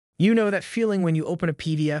You know that feeling when you open a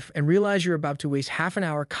PDF and realize you're about to waste half an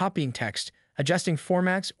hour copying text, adjusting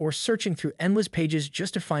formats, or searching through endless pages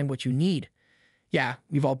just to find what you need. Yeah,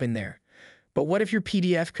 we've all been there. But what if your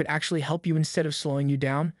PDF could actually help you instead of slowing you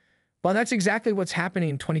down? Well, that's exactly what's happening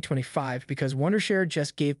in 2025 because Wondershare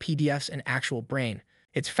just gave PDFs an actual brain.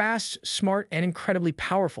 It's fast, smart, and incredibly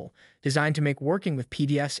powerful, designed to make working with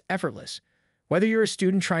PDFs effortless. Whether you're a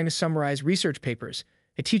student trying to summarize research papers,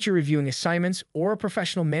 a teacher reviewing assignments, or a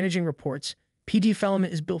professional managing reports,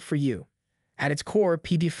 PDFelement is built for you. At its core,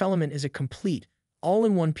 PDFelement is a complete,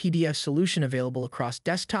 all-in-one PDF solution available across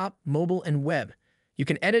desktop, mobile, and web. You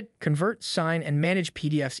can edit, convert, sign, and manage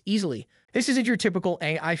PDFs easily. This isn't your typical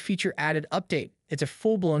AI feature-added update. It's a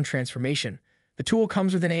full-blown transformation. The tool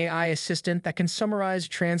comes with an AI assistant that can summarize,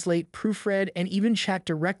 translate, proofread, and even chat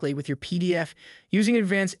directly with your PDF using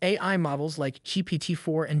advanced AI models like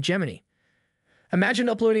GPT-4 and Gemini. Imagine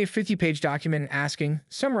uploading a 50-page document and asking,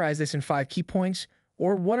 summarize this in 5 key points,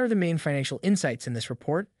 or what are the main financial insights in this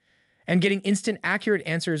report? And getting instant, accurate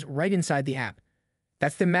answers right inside the app.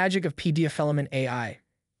 That's the magic of PDFelement AI.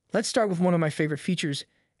 Let's start with one of my favorite features,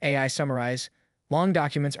 AI Summarize. Long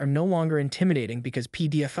documents are no longer intimidating because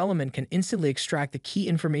PDFelement can instantly extract the key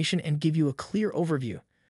information and give you a clear overview.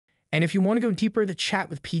 And if you want to go deeper, the Chat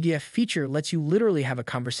with PDF feature lets you literally have a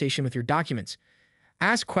conversation with your documents.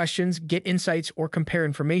 Ask questions, get insights, or compare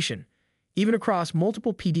information, even across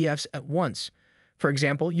multiple PDFs at once. For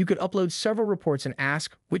example, you could upload several reports and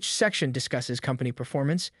ask which section discusses company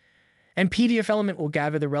performance, and PDFelement will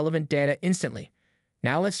gather the relevant data instantly.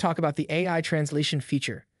 Now let's talk about the AI translation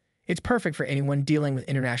feature. It's perfect for anyone dealing with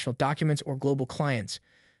international documents or global clients.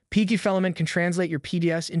 PDFelement can translate your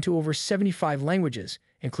PDFs into over 75 languages,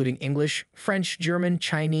 including English, French, German,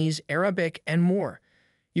 Chinese, Arabic, and more.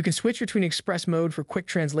 You can switch between Express mode for quick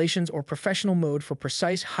translations or Professional mode for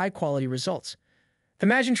precise, high-quality results.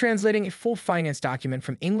 Imagine translating a full finance document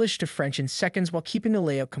from English to French in seconds while keeping the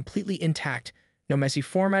layout completely intact. No messy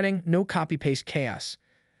formatting, no copy-paste chaos.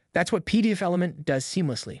 That's what PDFelement does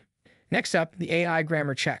seamlessly. Next up, the AI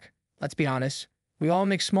grammar check. Let's be honest, we all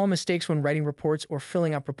make small mistakes when writing reports or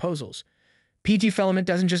filling out proposals. PDFelement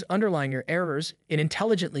doesn't just underline your errors, it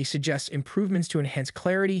intelligently suggests improvements to enhance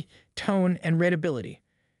clarity, tone, and readability.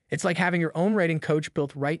 It's like having your own writing coach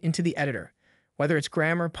built right into the editor. Whether it's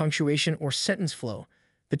grammar, punctuation, or sentence flow,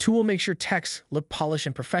 the tool makes your text look polished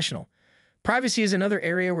and professional. Privacy is another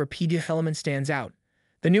area where PDFelement stands out.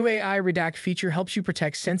 The new AI Redact feature helps you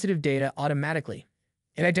protect sensitive data automatically.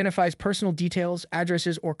 It identifies personal details,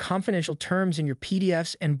 addresses, or confidential terms in your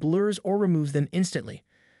PDFs and blurs or removes them instantly.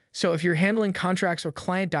 So if you're handling contracts or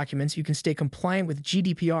client documents, you can stay compliant with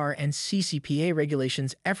GDPR and CCPA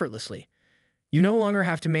regulations effortlessly. You no longer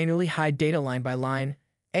have to manually hide data line by line.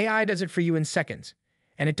 AI does it for you in seconds.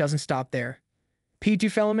 And it doesn't stop there.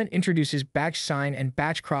 PDFelement introduces batch sign and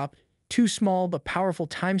batch crop, two small but powerful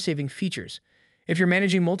time-saving features. If you're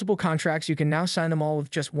managing multiple contracts, you can now sign them all with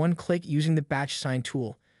just one click using the batch sign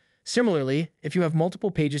tool. Similarly, if you have multiple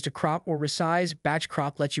pages to crop or resize, batch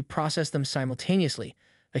crop lets you process them simultaneously,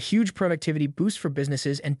 a huge productivity boost for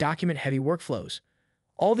businesses and document-heavy workflows.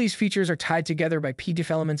 All these features are tied together by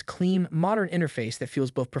PDFelement's clean, modern interface that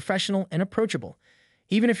feels both professional and approachable.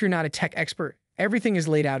 Even if you're not a tech expert, everything is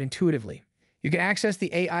laid out intuitively. You can access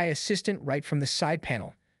the AI assistant right from the side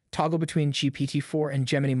panel, toggle between GPT-4 and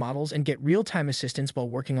Gemini models, and get real-time assistance while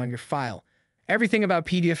working on your file. Everything about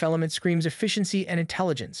PDFelement screams efficiency and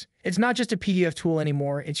intelligence. It's not just a PDF tool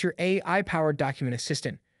anymore, it's your AI-powered document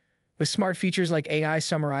assistant. With smart features like AI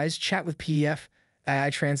Summarize, Chat with PDF,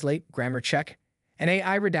 AI Translate, Grammar Check, and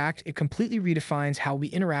AI Redact, it completely redefines how we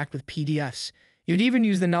interact with PDFs. You'd even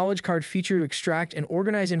use the knowledge card feature to extract and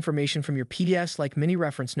organize information from your PDFs like mini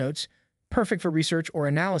reference notes, perfect for research or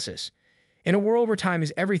analysis. In a world where time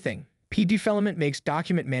is everything, PDFelement makes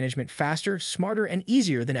document management faster, smarter, and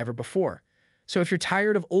easier than ever before. So if you're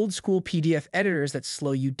tired of old-school PDF editors that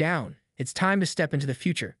slow you down, it's time to step into the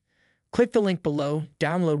future. Click the link below,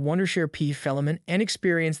 download Wondershare PDFelement, and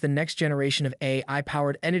experience the next generation of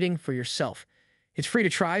AI-powered editing for yourself. It's free to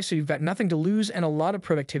try, so you've got nothing to lose and a lot of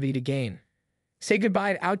productivity to gain. Say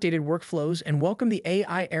goodbye to outdated workflows and welcome the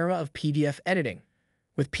AI era of PDF editing.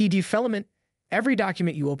 With PDFelement, every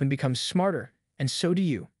document you open becomes smarter, and so do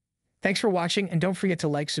you. Thanks for watching, and don't forget to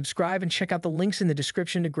like, subscribe, and check out the links in the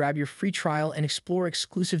description to grab your free trial and explore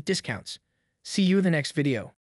exclusive discounts. See you in the next video.